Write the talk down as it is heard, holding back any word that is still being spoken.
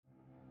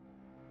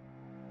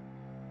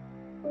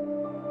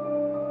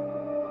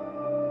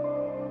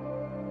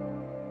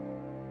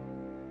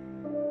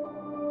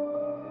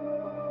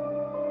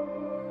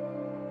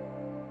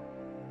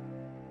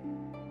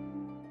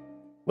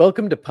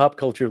Welcome to Pop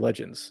Culture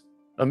Legends,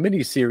 a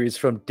mini-series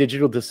from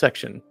Digital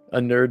Dissection, a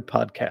nerd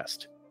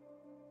podcast.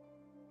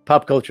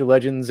 Pop Culture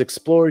Legends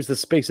explores the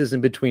spaces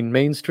in between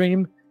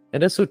mainstream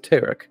and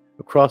esoteric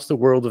across the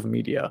world of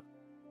media.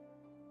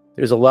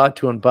 There's a lot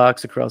to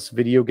unbox across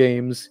video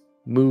games,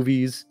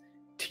 movies,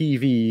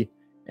 TV,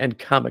 and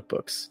comic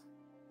books.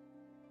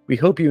 We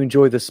hope you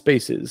enjoy the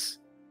spaces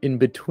in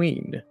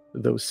between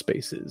those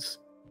spaces.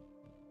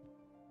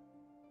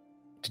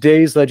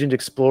 Today's legend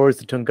explores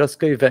the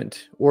Tunguska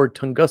event, or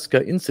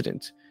Tunguska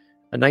incident,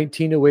 a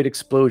 1908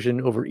 explosion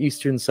over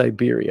eastern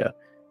Siberia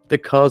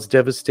that caused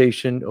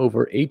devastation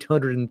over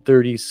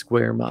 830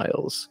 square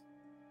miles.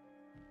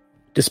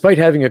 Despite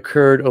having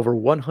occurred over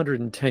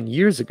 110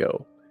 years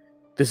ago,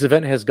 this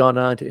event has gone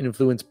on to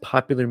influence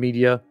popular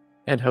media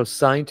and how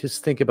scientists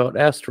think about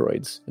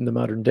asteroids in the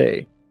modern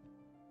day.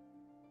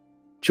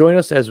 Join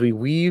us as we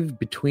weave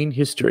between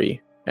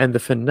history and the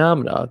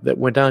phenomena that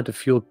went on to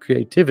fuel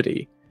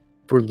creativity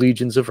for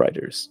legions of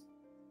writers.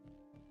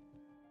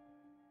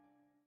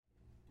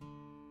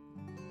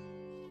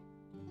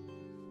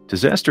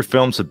 Disaster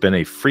films have been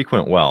a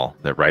frequent well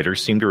that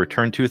writers seem to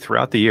return to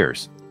throughout the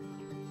years.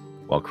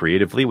 While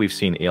creatively we've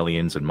seen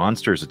aliens and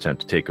monsters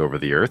attempt to take over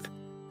the Earth,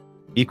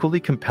 equally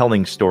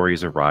compelling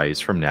stories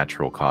arise from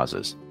natural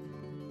causes.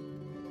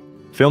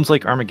 Films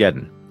like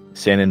Armageddon,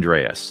 San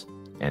Andreas,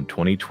 and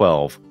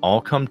 2012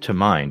 all come to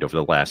mind over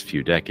the last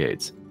few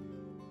decades.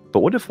 But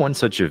what if one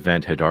such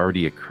event had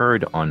already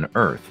occurred on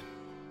Earth,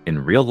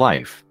 in real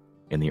life,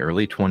 in the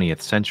early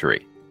 20th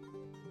century?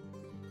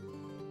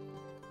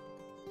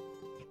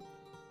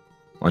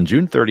 On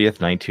June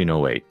 30th,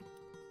 1908,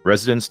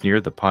 residents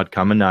near the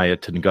Podkamennaya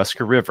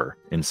Tunguska River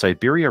in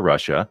Siberia,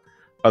 Russia,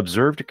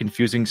 observed a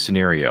confusing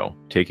scenario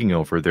taking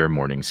over their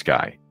morning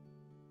sky.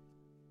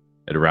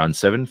 At around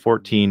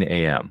 7:14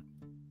 a.m.,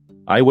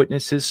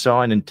 eyewitnesses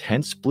saw an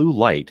intense blue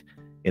light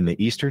in the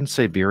eastern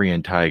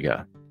Siberian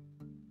taiga,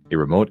 a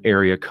remote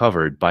area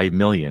covered by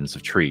millions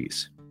of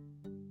trees.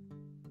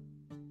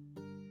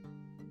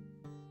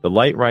 The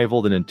light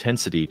rivaled in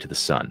intensity to the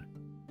sun,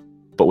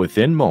 but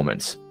within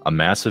moments, a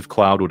massive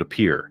cloud would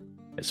appear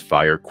as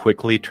fire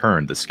quickly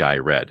turned the sky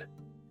red.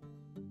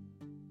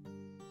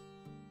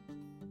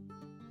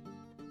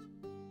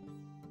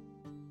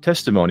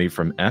 Testimony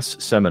from S.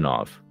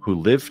 Semenov, who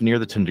lived near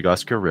the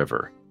Tunguska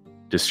River,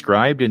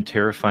 described in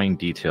terrifying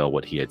detail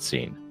what he had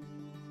seen.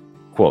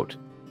 Quote,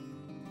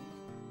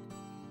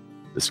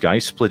 "The sky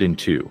split in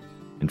two,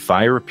 and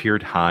fire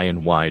appeared high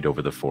and wide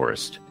over the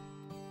forest.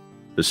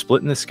 The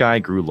split in the sky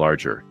grew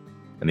larger,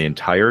 and the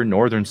entire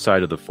northern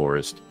side of the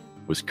forest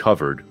was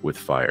covered with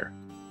fire.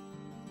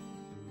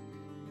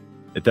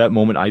 At that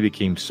moment, I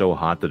became so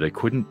hot that I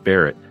couldn't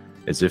bear it,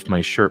 as if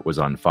my shirt was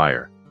on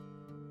fire.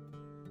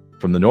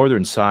 From the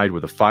northern side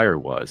where the fire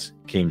was,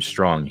 came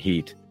strong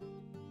heat.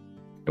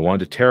 I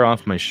wanted to tear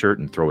off my shirt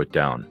and throw it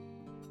down.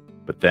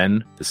 But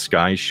then the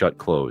sky shut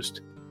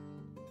closed,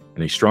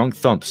 and a strong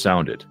thump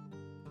sounded,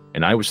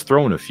 and I was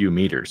thrown a few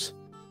meters.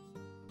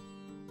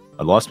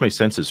 I lost my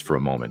senses for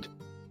a moment,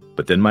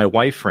 but then my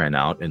wife ran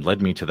out and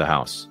led me to the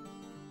house.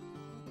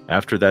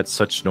 After that,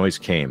 such noise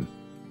came,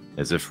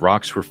 as if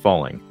rocks were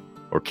falling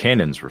or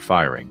cannons were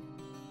firing.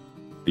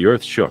 The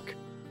earth shook,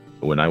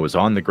 but when I was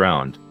on the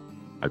ground,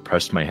 I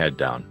pressed my head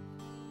down,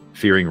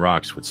 fearing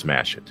rocks would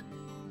smash it."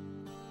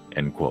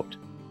 End quote.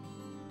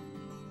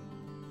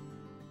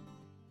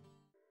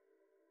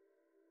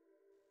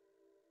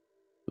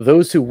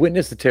 Those who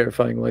witnessed the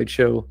terrifying light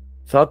show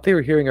thought they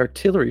were hearing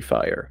artillery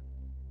fire,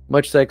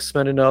 much like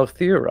Smenonov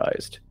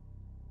theorized.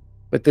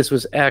 But this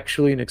was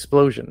actually an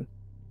explosion.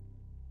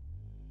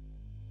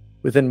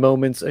 Within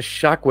moments, a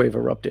shockwave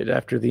erupted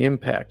after the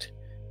impact,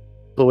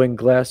 blowing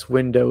glass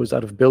windows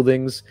out of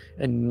buildings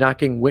and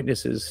knocking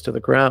witnesses to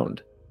the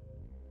ground.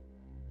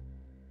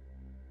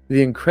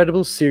 The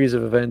incredible series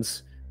of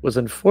events was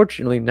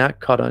unfortunately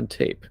not caught on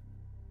tape.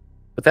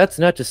 But that's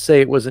not to say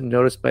it wasn't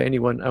noticed by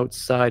anyone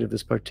outside of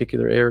this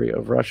particular area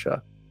of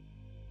Russia.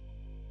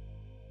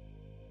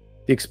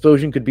 The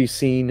explosion could be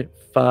seen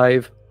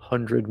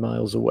 500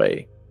 miles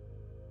away.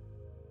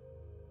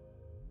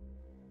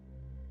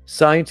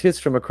 Scientists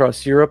from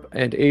across Europe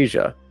and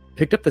Asia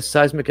picked up the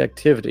seismic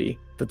activity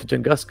that the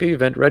Tunguska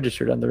event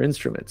registered on their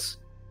instruments.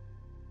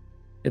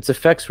 Its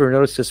effects were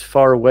noticed as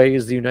far away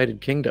as the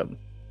United Kingdom,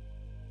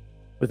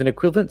 with an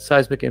equivalent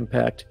seismic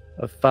impact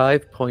of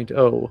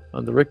 5.0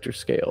 on the Richter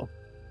scale.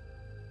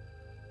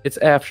 Its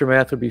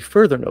aftermath would be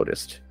further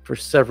noticed for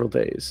several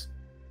days.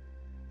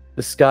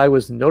 The sky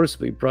was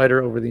noticeably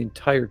brighter over the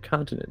entire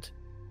continent,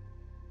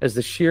 as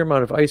the sheer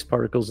amount of ice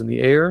particles in the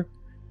air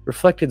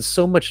reflected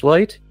so much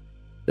light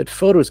that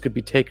photos could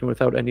be taken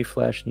without any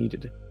flash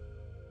needed.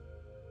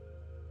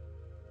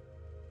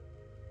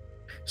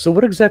 So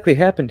what exactly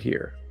happened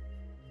here?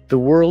 The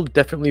world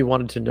definitely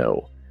wanted to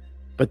know,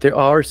 but there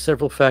are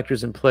several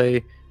factors in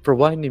play for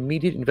why an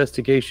immediate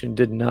investigation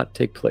did not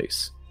take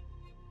place.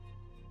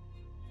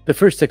 The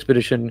first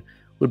expedition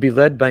would be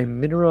led by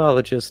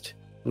mineralogist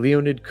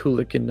Leonid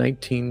Kulik in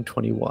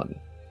 1921.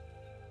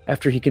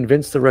 after he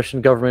convinced the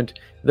Russian government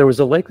there was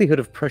a likelihood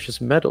of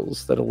precious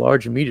metals that a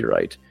large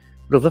meteorite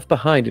would have left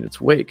behind in its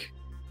wake.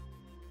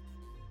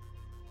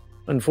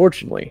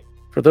 Unfortunately,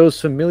 for those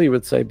familiar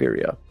with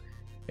Siberia,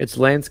 its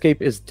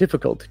landscape is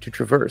difficult to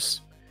traverse,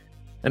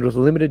 and with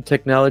limited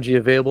technology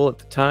available at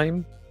the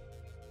time,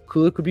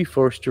 Kulik would be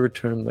forced to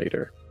return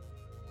later.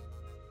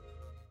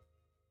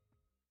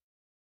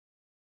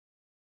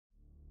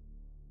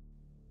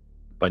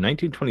 By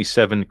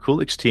 1927,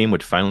 Kulik's team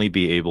would finally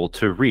be able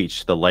to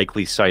reach the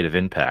likely site of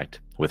impact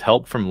with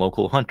help from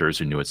local hunters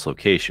who knew its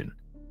location.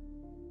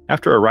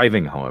 After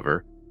arriving,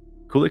 however,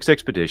 Kulik's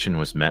expedition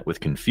was met with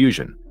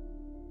confusion,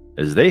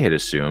 as they had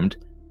assumed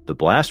the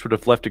blast would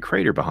have left a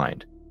crater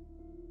behind.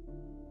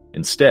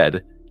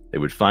 Instead, they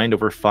would find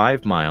over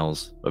 5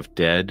 miles of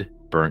dead,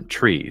 burnt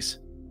trees,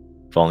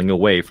 falling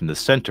away from the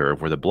center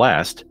of where the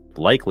blast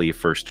likely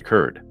first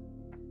occurred.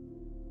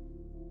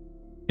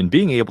 In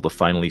being able to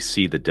finally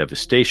see the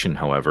devastation,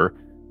 however,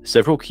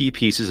 several key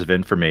pieces of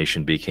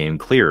information became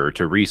clearer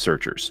to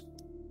researchers.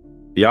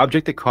 The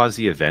object that caused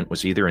the event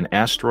was either an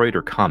asteroid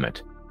or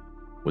comet,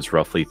 was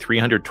roughly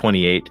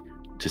 328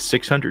 to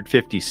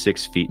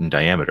 656 feet in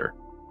diameter,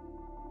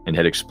 and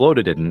had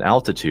exploded at an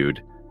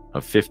altitude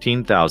of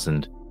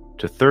 15,000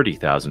 to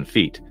 30,000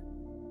 feet,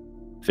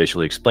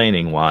 officially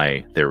explaining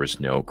why there was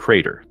no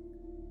crater.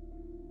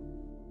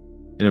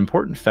 An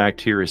important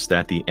fact here is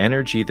that the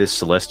energy this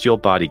celestial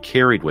body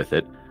carried with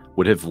it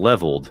would have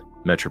leveled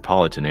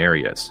metropolitan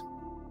areas,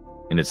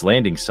 and its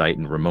landing site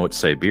in remote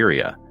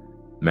Siberia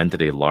meant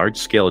that a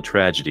large-scale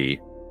tragedy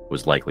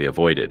was likely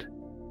avoided.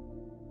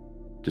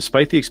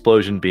 Despite the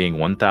explosion being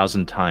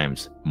 1,000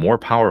 times more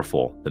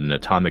powerful than an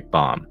atomic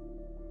bomb,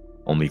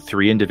 only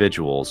 3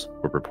 individuals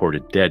were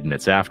reported dead in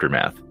its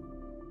aftermath,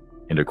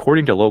 and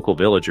according to local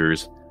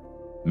villagers,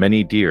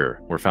 many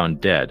deer were found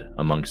dead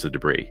amongst the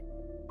debris.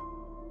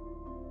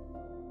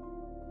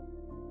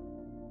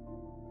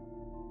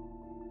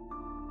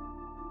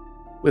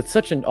 With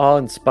such an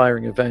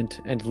awe-inspiring event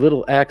and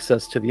little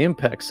access to the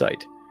impact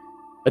site,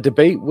 a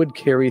debate would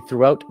carry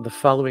throughout the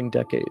following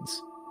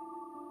decades.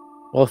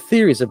 While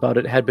theories about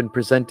it had been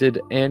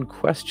presented and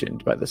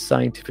questioned by the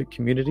scientific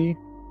community,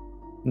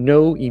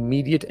 no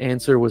immediate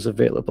answer was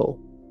available.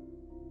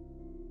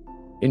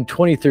 In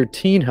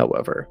 2013,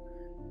 however,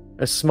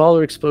 a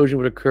smaller explosion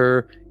would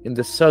occur in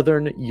the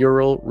southern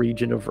Ural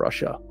region of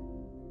Russia,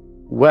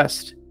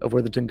 west of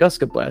where the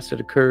Tunguska blast had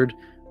occurred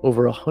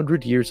over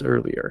 100 years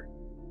earlier.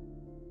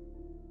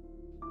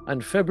 On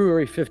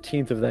February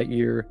 15th of that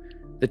year,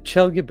 the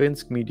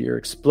Chelyabinsk meteor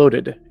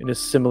exploded in a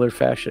similar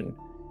fashion,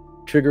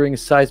 triggering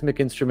seismic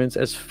instruments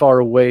as far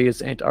away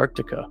as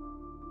Antarctica.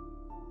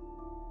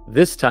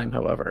 This time,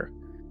 however,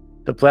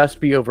 the blast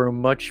would be over a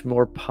much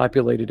more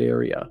populated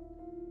area,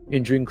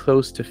 injuring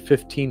close to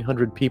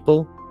 1,500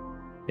 people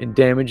and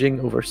damaging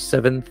over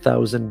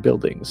 7,000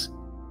 buildings.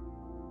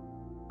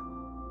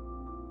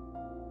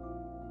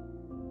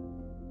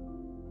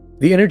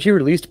 The energy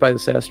released by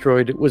this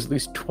asteroid was at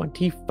least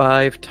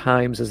 25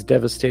 times as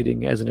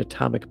devastating as an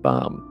atomic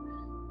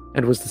bomb,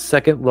 and was the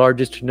second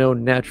largest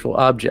known natural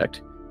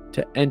object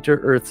to enter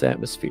Earth's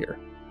atmosphere.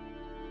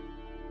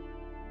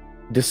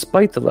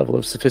 Despite the level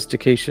of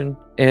sophistication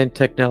and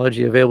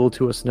technology available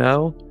to us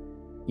now,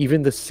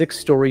 even the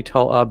 6-story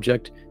tall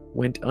object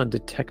went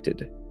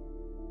undetected.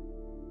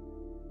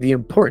 The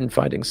important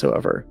findings,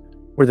 however,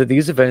 were that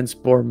these events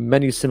bore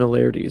many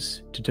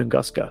similarities to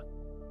Tunguska.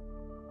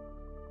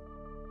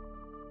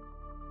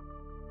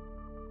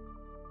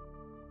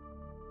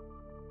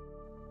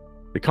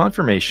 The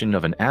confirmation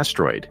of an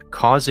asteroid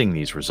causing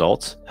these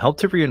results helped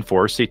to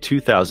reinforce a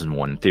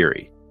 2001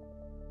 theory.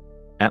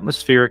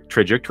 Atmospheric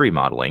trajectory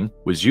modeling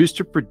was used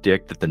to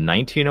predict that the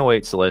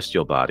 1908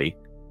 celestial body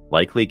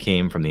likely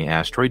came from the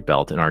asteroid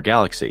belt in our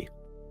galaxy.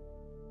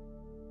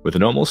 With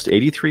an almost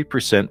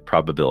 83%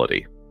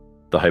 probability,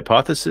 the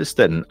hypothesis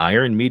that an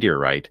iron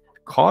meteorite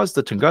caused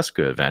the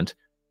Tunguska event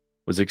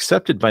was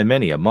accepted by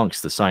many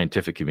amongst the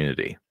scientific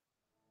community.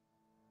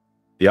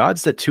 The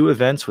odds that 2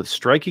 events with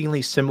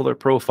strikingly similar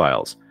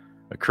profiles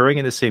occurring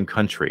in the same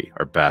country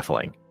are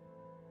baffling,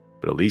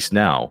 but at least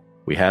now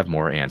we have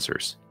more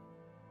answers.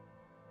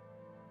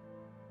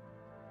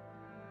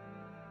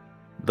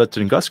 The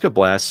Tunguska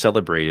blast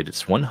celebrated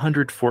its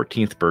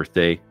 114th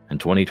birthday in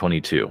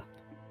 2022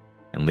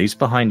 and leaves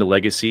behind a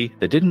legacy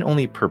that didn't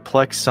only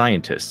perplex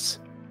scientists,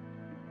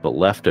 but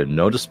left a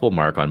noticeable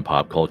mark on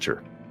pop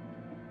culture.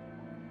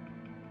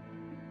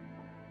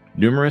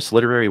 Numerous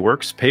literary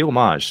works pay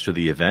homage to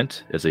the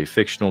event as a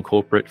fictional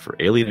culprit for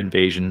alien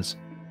invasions,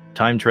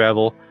 time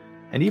travel,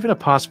 and even a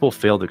possible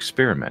failed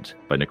experiment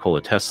by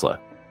Nikola Tesla.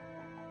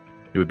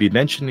 It would be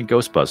mentioned in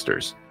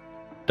Ghostbusters,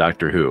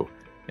 Doctor Who,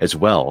 as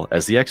well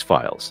as The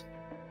X-Files.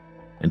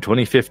 In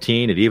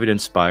 2015, it even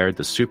inspired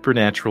the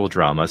supernatural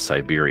drama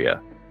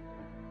Siberia,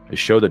 a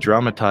show that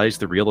dramatized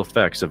the real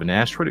effects of an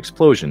asteroid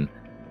explosion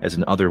as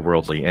an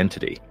otherworldly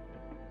entity.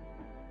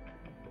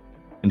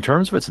 In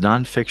terms of its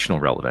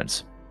non-fictional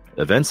relevance,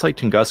 events like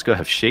Tunguska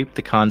have shaped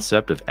the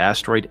concept of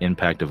asteroid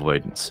impact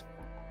avoidance.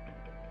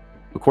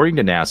 According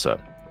to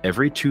NASA,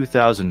 every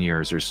 2,000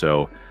 years or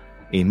so,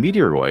 a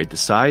meteoroid the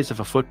size of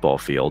a football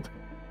field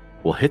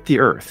will hit the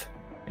Earth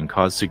and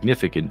cause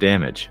significant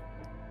damage.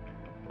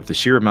 With the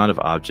sheer amount of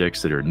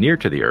objects that are near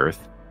to the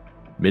Earth,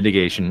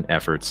 mitigation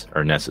efforts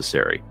are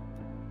necessary.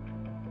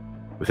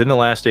 Within the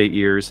last 8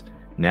 years,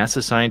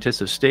 NASA scientists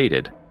have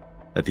stated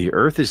that the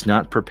Earth is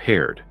not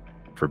prepared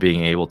for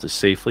being able to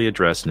safely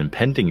address an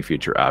impending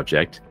future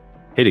object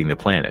hitting the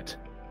planet.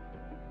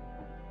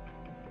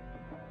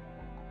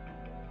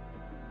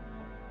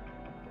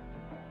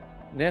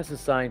 NASA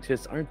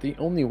scientists aren't the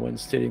only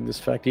ones stating this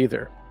fact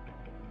either.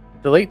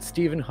 The late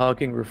Stephen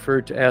Hawking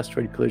referred to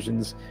asteroid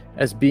collisions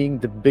as being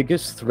the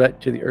biggest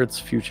threat to the Earth's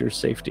future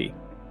safety.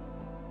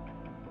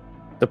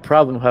 The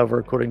problem, however,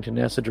 according to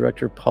NASA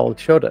Director Paul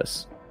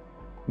Chodas,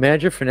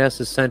 manager for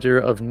NASA's Center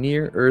of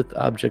Near-Earth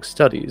Object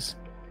Studies,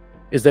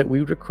 is that we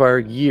would require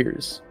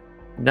years,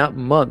 not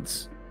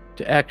months,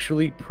 to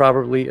actually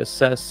properly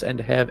assess and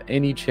have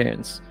any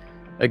chance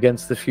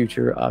against the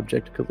future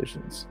object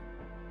collisions.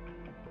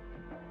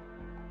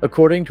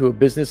 According to a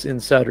Business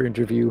Insider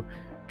interview,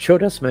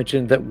 Chodas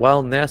mentioned that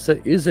while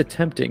NASA is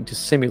attempting to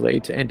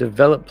simulate and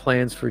develop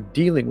plans for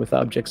dealing with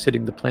objects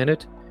hitting the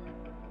planet,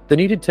 the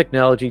needed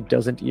technology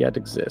doesn't yet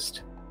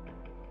exist.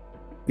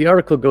 The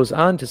article goes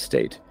on to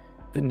state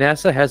that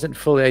NASA hasn't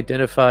fully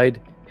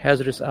identified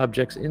hazardous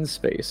objects in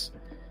space,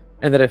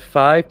 and that a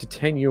 5 to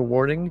 10 year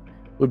warning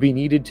would be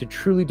needed to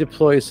truly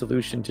deploy a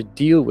solution to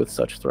deal with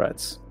such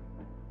threats.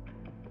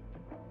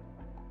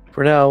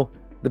 For now,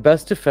 the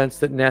best defense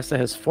that NASA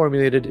has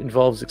formulated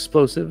involves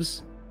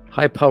explosives,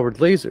 high-powered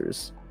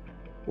lasers,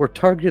 or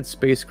targeted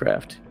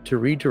spacecraft to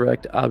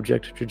redirect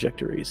object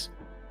trajectories.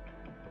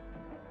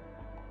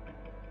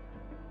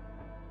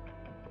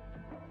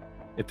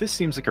 If this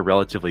seems like a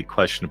relatively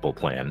questionable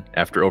plan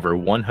after over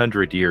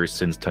 100 years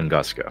since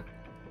Tunguska,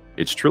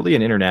 it's truly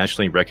an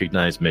internationally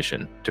recognized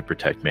mission to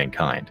protect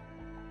mankind.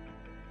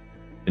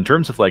 In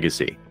terms of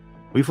legacy,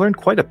 we've learned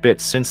quite a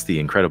bit since the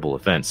incredible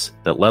events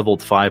that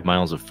leveled 5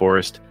 miles of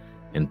forest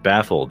and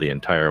baffled the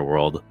entire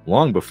world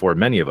long before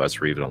many of us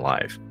were even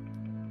alive.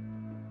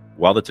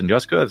 While the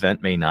Tunguska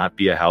event may not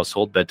be a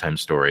household bedtime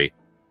story,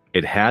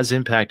 it has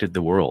impacted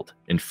the world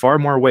in far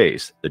more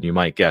ways than you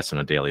might guess on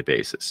a daily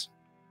basis.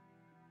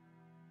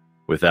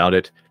 Without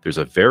it, there's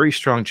a very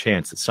strong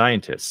chance that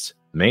scientists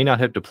may not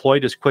have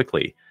deployed as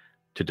quickly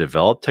to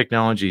develop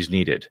technologies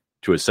needed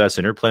to assess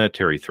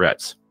interplanetary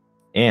threats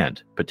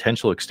and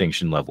potential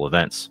extinction-level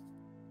events.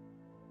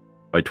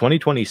 By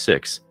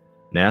 2026,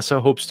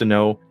 NASA hopes to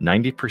know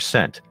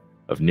 90%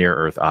 of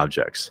near-Earth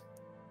objects,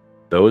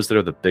 those that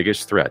are the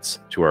biggest threats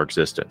to our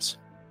existence.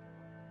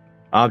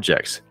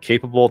 Objects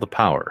capable of the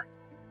power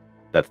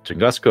that the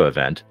Tunguska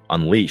event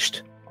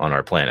unleashed on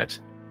our planet.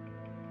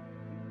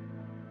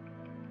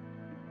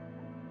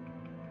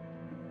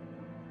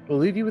 We'll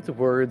leave you with the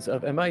words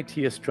of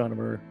MIT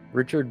astronomer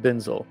Richard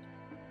Binzel,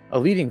 a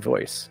leading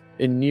voice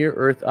in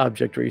near-Earth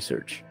object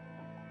research.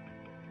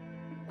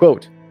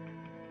 Quote,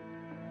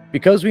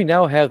 "Because we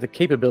now have the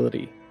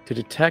capability to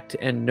detect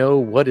and know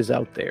what is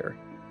out there,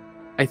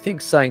 I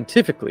think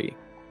scientifically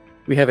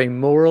we have a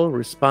moral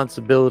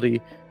responsibility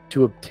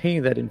to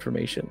obtain that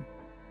information.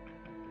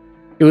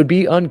 It would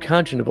be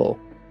unconscionable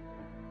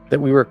that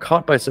we were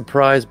caught by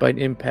surprise by an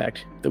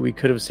impact that we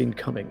could have seen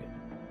coming."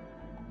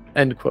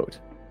 End quote.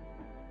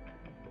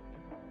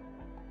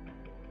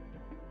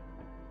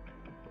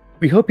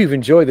 We hope you've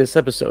enjoyed this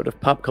episode of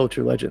Pop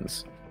Culture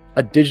Legends,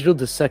 a digital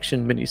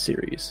dissection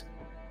miniseries.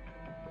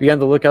 Be on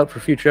the lookout for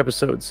future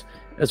episodes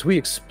as we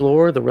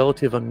explore the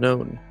relative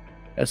unknown,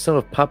 as some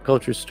of pop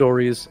culture's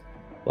stories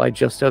lie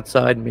just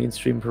outside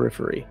mainstream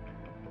periphery.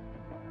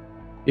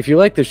 If you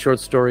like this short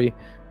story,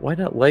 why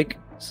not like,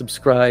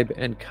 subscribe,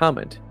 and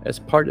comment as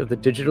part of the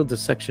digital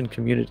dissection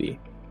community?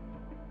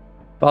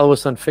 Follow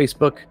us on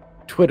Facebook,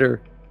 Twitter,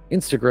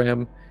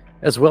 Instagram,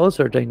 as well as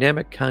our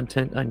dynamic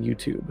content on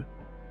YouTube.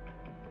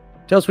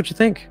 Tell us what you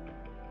think.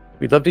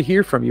 We'd love to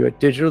hear from you at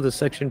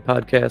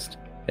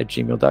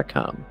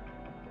digitaldissectionpodcast@gmail.com.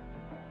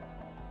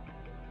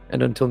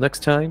 And until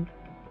next time,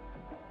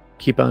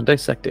 keep on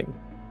dissecting.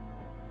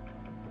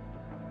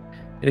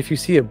 And if you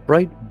see a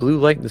bright blue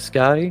light in the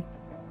sky,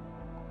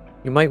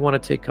 you might want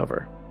to take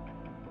cover.